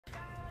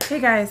Hey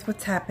guys,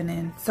 what's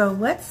happening? So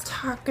let's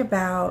talk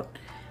about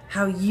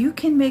how you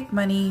can make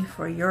money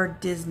for your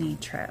Disney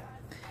trip.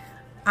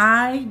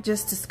 I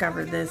just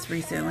discovered this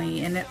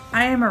recently, and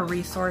I am a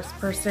resource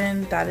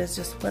person. That is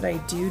just what I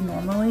do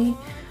normally.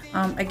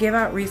 I give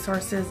out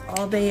resources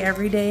all day,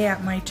 every day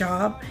at my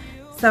job.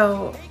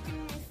 So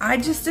I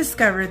just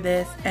discovered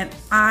this, and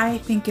I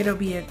think it'll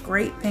be a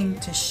great thing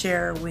to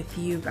share with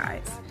you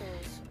guys.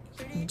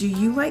 Do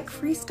you like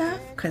free stuff?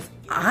 Because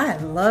I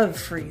love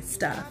free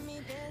stuff.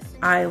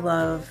 I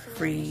love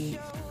free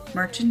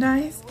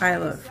merchandise. I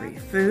love free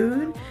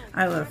food.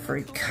 I love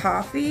free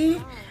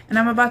coffee. And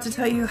I'm about to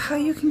tell you how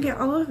you can get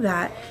all of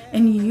that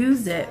and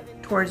use it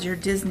towards your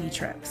Disney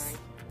trips.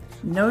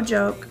 No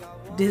joke,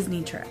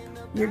 Disney trip.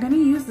 You're going to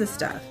use this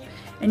stuff.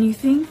 And you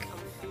think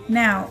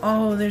now,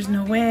 oh, there's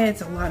no way,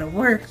 it's a lot of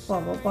work,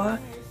 blah, blah, blah.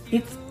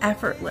 It's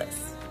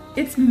effortless.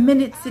 It's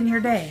minutes in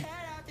your day.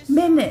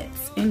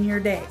 Minutes in your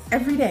day,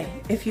 every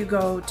day. If you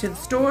go to the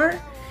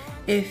store,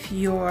 if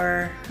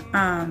you're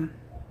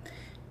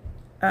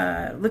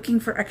looking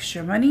for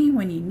extra money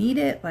when you need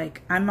it,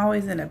 like I'm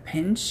always in a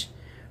pinch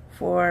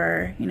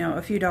for, you know,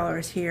 a few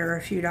dollars here,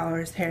 a few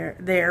dollars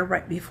there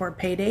right before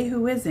payday.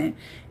 Who isn't?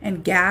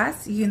 And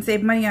gas, you can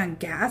save money on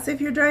gas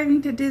if you're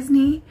driving to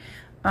Disney.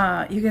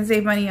 You can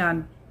save money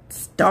on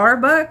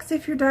Starbucks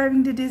if you're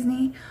driving to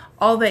Disney.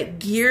 All that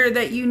gear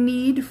that you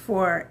need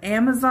for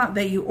Amazon,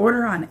 that you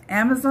order on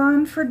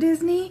Amazon for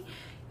Disney,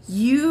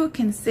 you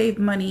can save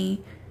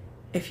money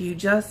if you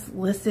just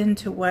listen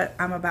to what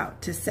I'm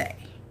about to say.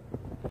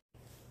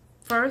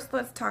 First,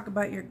 let's talk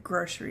about your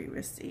grocery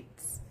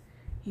receipts.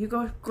 You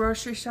go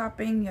grocery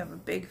shopping, you have a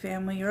big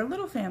family or a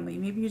little family,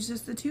 maybe it's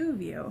just the two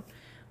of you.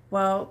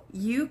 Well,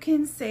 you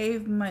can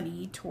save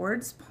money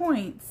towards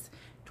points,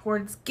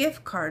 towards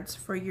gift cards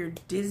for your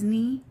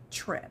Disney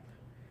trip.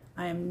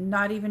 I am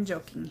not even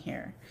joking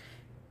here.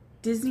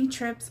 Disney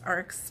trips are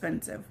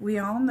expensive. We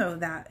all know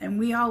that, and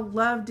we all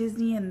love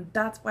Disney, and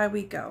that's why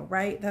we go,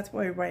 right? That's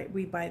why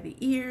we buy the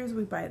ears,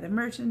 we buy the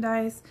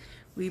merchandise,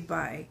 we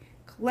buy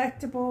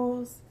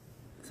collectibles,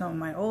 some of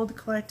my old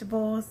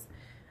collectibles,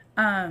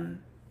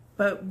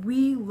 but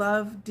we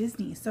love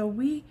Disney, so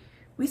we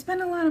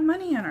spend a lot of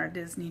money on our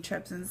Disney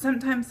trips, and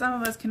sometimes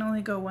some of us can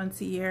only go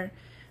once a year.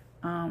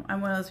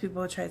 I'm one of those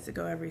people who tries to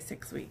go every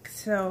 6 weeks.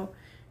 So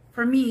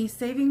for me,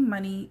 saving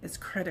money is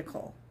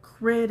critical.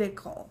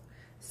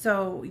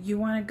 So you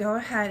want to go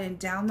ahead and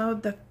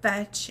download the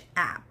Fetch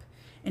app,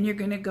 and you're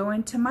going to go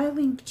into my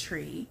link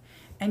tree,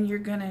 and you're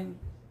going to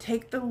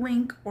take the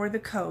link or the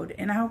code,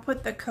 and I'll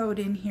put the code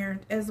in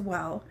here as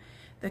well.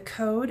 The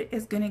code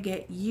is going to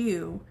get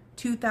you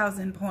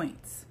 2,000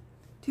 points.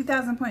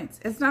 2,000 points.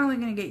 It's not only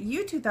going to get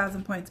you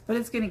 2,000 points, but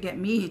it's going to get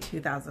me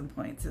 2,000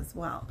 points as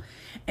well.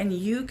 And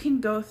you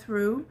can go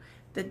through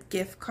the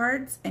gift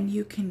cards and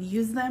you can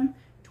use them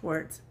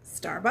towards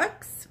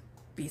Starbucks,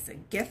 Visa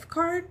gift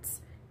cards,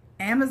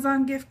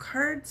 Amazon gift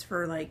cards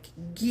for like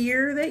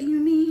gear that you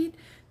need,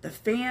 the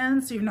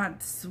fans so you're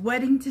not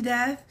sweating to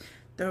death,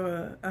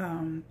 the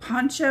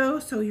poncho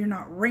so you're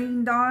not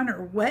rained on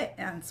or wet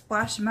on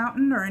Splash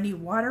Mountain or any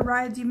water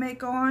rides you may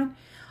go on.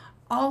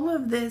 All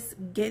of this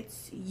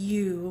gets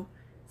you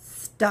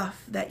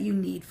stuff that you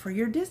need for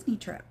your Disney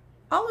trip.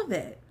 All of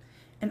it.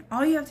 And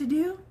all you have to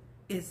do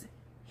is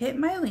hit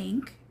my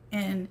link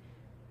and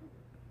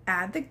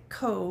add the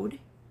code,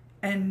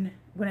 and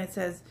when it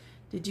says,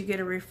 did you get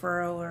a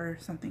referral or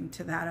something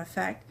to that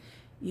effect,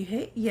 you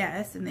hit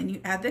yes, and then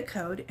you add the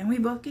code, and we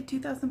both get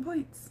 2,000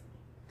 points.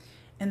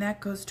 And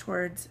that goes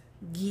towards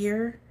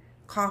gear,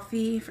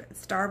 coffee,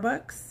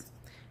 Starbucks.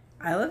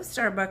 I love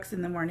Starbucks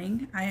in the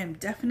morning. I am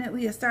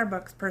definitely a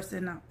Starbucks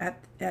person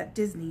at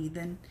Disney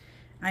than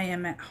I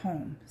am at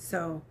home.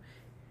 So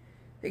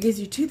it gives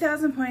you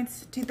 2,000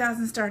 points,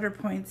 2,000 starter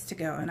points to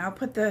go. And I'll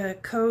put the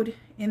code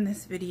in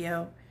this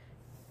video.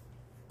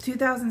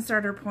 2,000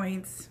 starter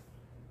points.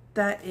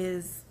 That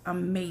is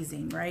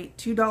amazing, right?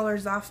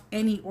 $2 off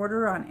any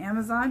order on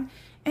Amazon.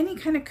 Any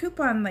kind of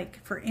coupon,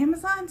 like for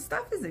Amazon,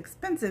 stuff is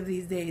expensive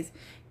these days.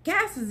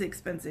 Gas is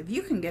expensive.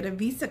 You can get a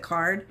Visa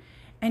card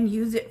and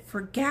use it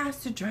for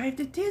gas to drive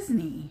to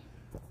Disney.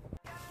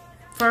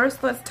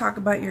 First, let's talk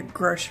about your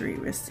grocery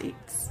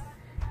receipts.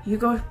 You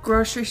go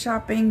grocery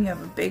shopping, you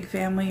have a big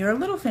family or a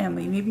little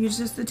family, maybe it's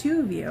just the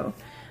two of you.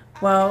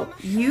 Well,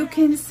 you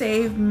can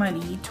save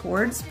money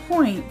towards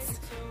points,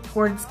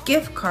 towards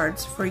gift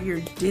cards for your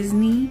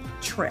Disney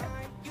trip.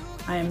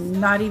 I am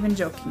not even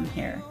joking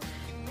here.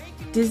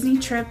 Disney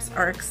trips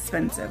are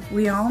expensive.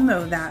 We all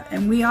know that,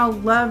 and we all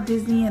love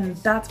Disney, and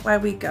that's why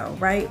we go,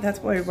 right? That's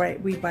why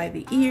we buy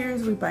the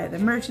ears, we buy the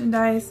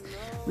merchandise,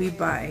 we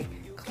buy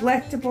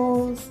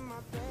collectibles,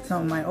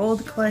 some of my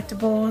old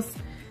collectibles,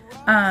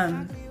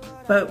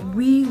 but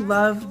we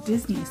love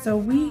Disney, so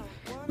we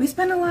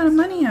spend a lot of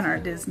money on our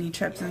Disney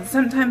trips, and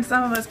sometimes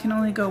some of us can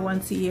only go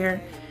once a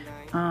year.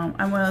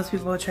 I'm one of those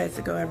people who tries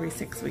to go every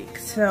 6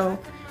 weeks. So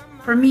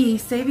for me,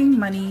 saving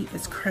money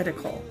is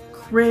critical.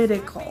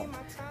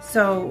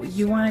 So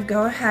you want to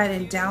go ahead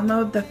and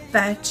download the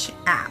Fetch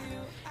app,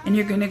 and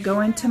you're going to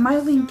go into my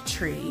link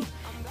tree,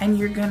 and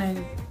you're going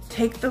to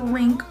take the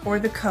link or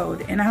the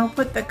code, and I'll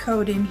put the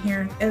code in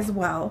here as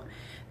well.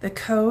 The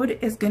code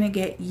is going to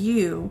get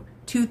you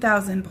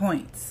 2,000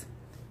 points.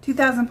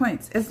 2,000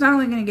 points. It's not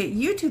only going to get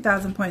you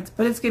 2,000 points,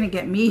 but it's going to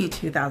get me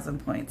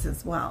 2,000 points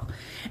as well.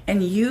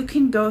 And you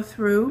can go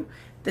through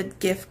the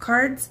gift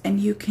cards and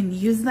you can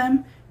use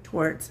them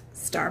towards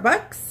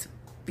Starbucks,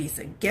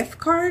 Visa gift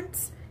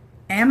cards,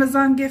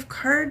 Amazon gift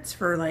cards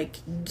for like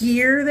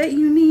gear that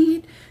you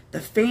need, the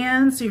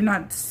fans so you're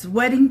not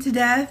sweating to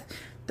death,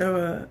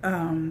 the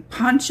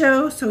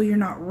poncho so you're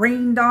not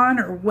rained on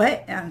or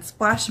wet on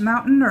Splash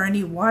Mountain or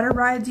any water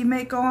rides you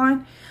may go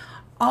on.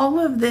 All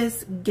of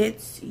this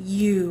gets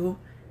you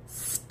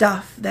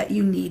stuff that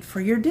you need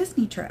for your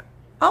Disney trip.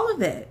 All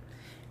of it.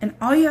 And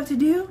all you have to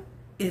do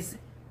is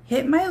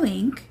hit my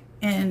link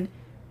and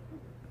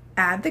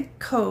add the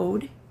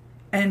code.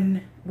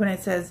 And when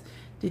it says,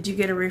 did you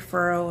get a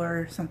referral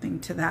or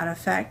something to that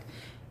effect,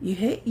 you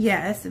hit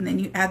yes, and then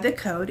you add the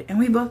code, and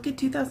we both get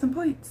 2,000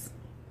 points.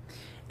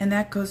 And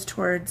that goes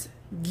towards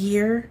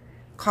gear,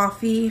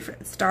 coffee,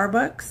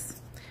 Starbucks.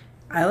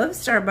 I love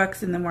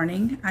Starbucks in the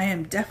morning. I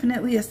am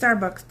definitely a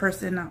Starbucks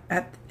person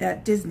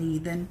at Disney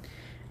than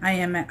I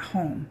am at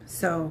home.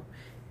 So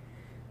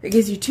it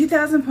gives you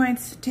 2,000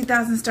 points,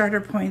 2,000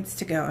 starter points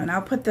to go. And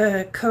I'll put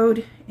the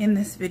code in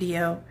this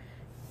video.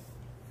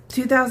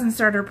 2,000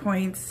 starter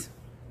points.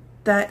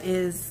 That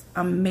is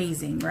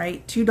amazing,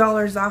 right?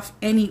 $2 off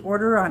any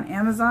order on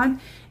Amazon.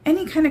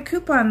 Any kind of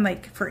coupon,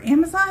 like for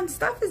Amazon,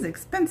 stuff is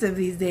expensive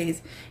these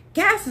days.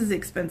 Gas is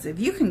expensive.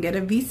 You can get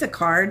a Visa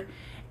card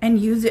and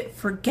use it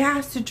for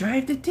gas to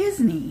drive to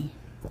Disney.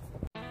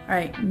 All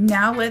right,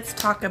 now let's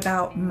talk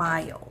about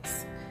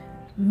Miles.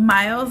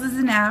 Miles is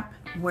an app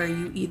where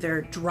you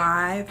either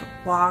drive,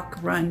 walk,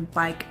 run,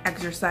 bike,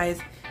 exercise,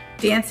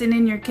 dancing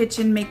in your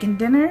kitchen, making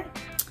dinner.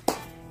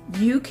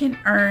 You can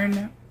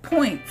earn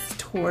points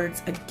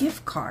towards a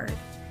gift card.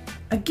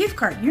 A gift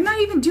card. You're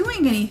not even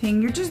doing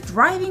anything. You're just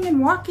driving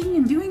and walking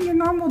and doing your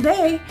normal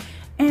day,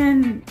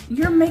 and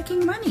you're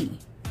making money.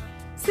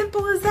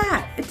 Simple as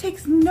that. It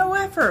takes no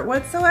effort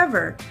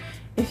whatsoever.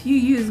 If you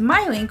use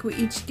my link, we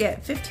each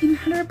get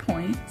 1,500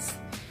 points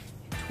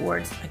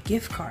towards a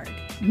gift card.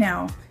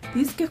 Now,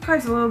 these gift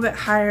cards are a little bit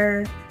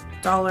higher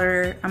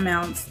dollar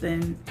amounts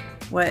than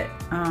what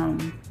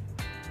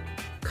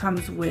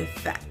comes with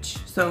Fetch.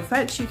 So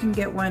Fetch, you can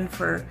get one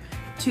for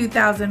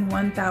 2,000,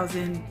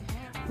 1,000,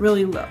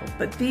 really low.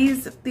 But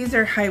these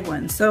are high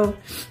ones. So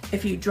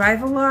if you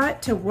drive a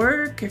lot to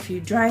work, if you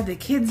drive the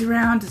kids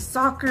around to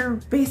soccer,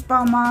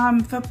 baseball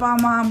mom, football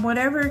mom,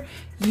 whatever,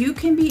 you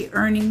can be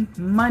earning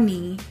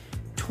money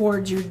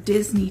towards your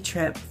Disney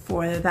trip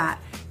for that.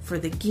 For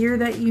the gear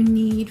that you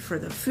need, for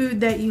the food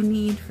that you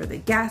need, for the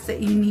gas that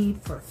you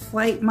need, for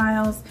flight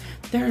miles.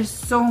 There's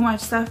so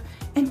much stuff.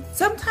 And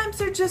sometimes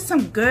there's just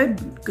some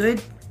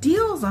good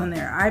deals on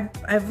there.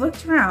 I've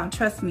looked around,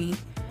 trust me,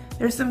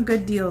 there's some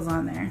good deals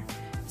on there.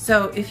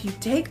 So if you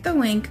take the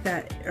link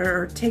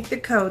or take the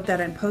code that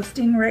I'm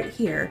posting right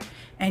here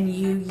and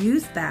you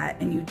use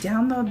that and you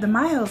download the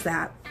Miles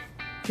app,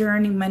 you're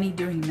earning money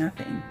doing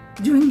nothing.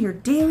 Doing your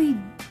daily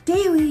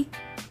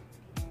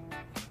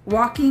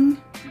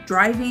walking,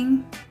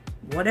 driving,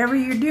 whatever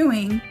you're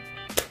doing,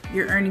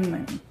 you're earning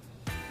money.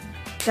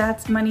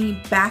 That's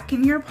money back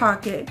in your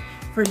pocket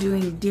for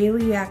doing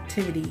daily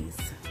activities.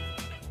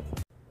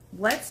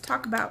 Let's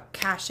talk about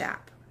Cash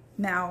App.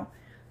 Now,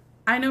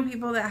 I know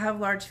people that have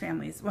large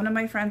families. One of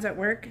my friends at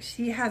work,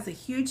 she has a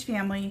huge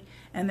family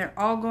and they're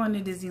all going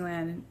to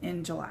Disneyland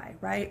in July,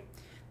 right?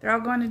 They're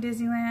all going to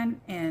Disneyland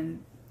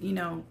and, you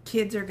know,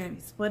 kids are going to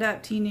be split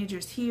up,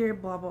 teenagers here,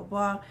 blah, blah,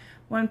 blah.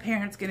 One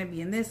parent's going to be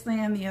in this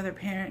land, the other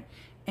parent.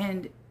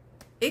 And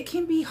it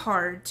can be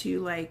hard to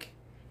like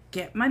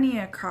get money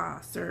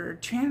across or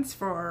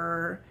transfer,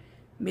 or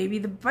maybe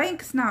the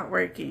bank's not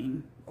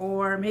working,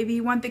 or maybe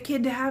you want the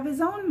kid to have his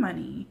own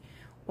money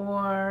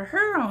or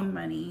her own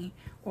money,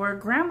 or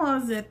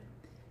grandma's at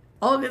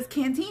Olga's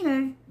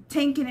Cantina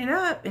tanking it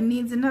up and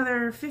needs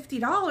another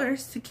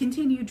 $50 to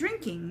continue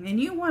drinking, and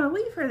you want to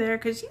leave her there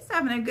because she's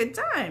having a good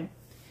time.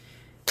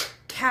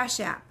 Cash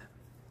App.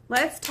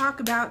 Let's talk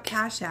about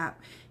Cash App.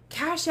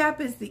 Cash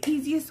App is the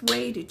easiest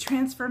way to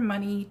transfer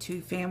money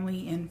to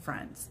family and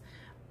friends.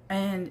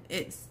 And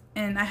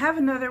I have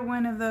another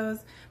one of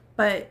those,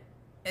 but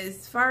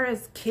as far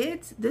as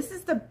kids, this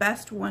is the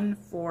best one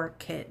for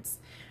kids,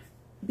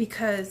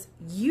 because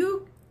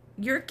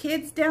your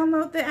kids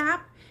download the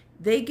app,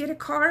 they get a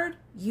card,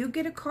 you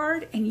get a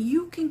card, and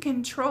you can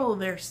control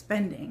their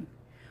spending.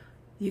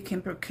 You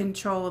can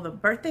control the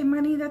birthday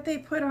money that they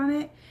put on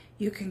it.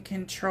 You can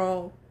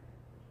control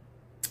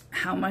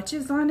how much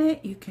is on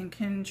it. You can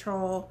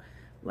control,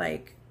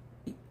 like,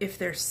 if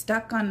they're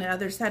stuck on the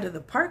other side of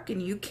the park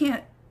and you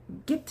can't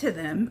get to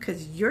them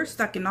because you're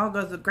stuck in All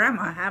Goes with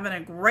Grandma having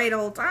a great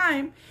old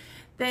time,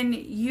 then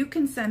you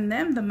can send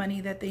them the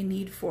money that they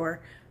need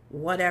for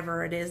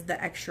whatever it is,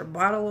 the extra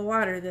bottle of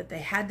water that they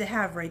had to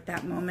have right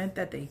that moment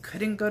that they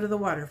couldn't go to the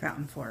water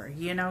fountain for.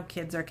 You know,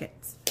 kids are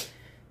kids.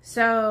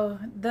 So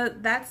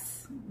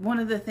that's one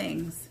of the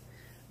things.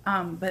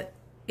 But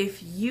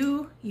if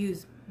you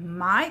use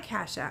my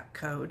Cash App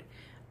code,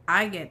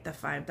 I get the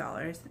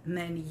 $5, and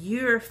then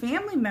your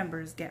family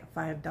members get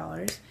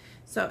 $5.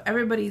 So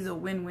everybody's a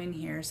win-win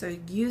here. So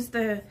use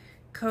the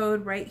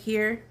code right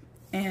here,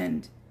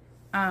 and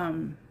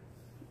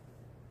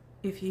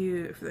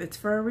it's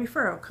for a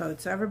referral code,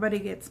 so everybody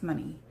gets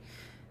money.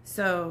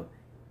 So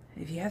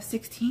if you have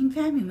 16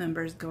 family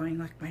members going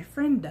like my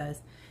friend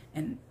does,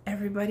 and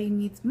everybody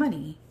needs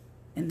money,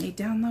 and they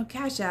download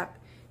Cash App,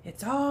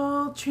 it's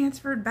all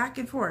transferred back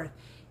and forth.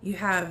 You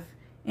have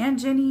Aunt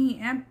Jenny,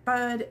 Aunt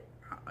Bud,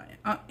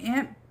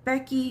 Aunt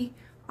Becky,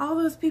 all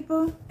those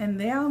people, and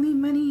they all need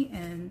money,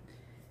 and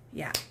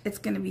yeah, it's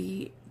going to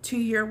be to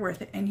your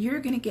worth it, and you're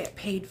going to get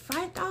paid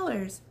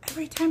 $5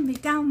 every time they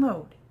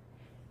download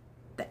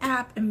the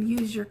app and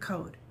use your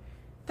code.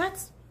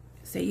 That's,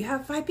 say you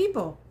have 5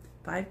 people,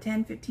 5,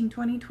 10, 15,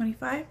 20,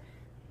 25,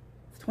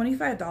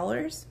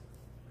 $25.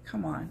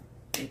 Come on.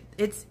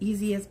 It's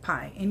easy as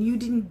pie, and you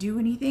didn't do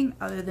anything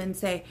other than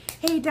say,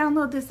 hey,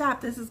 download this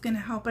app, this is going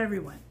to help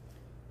everyone.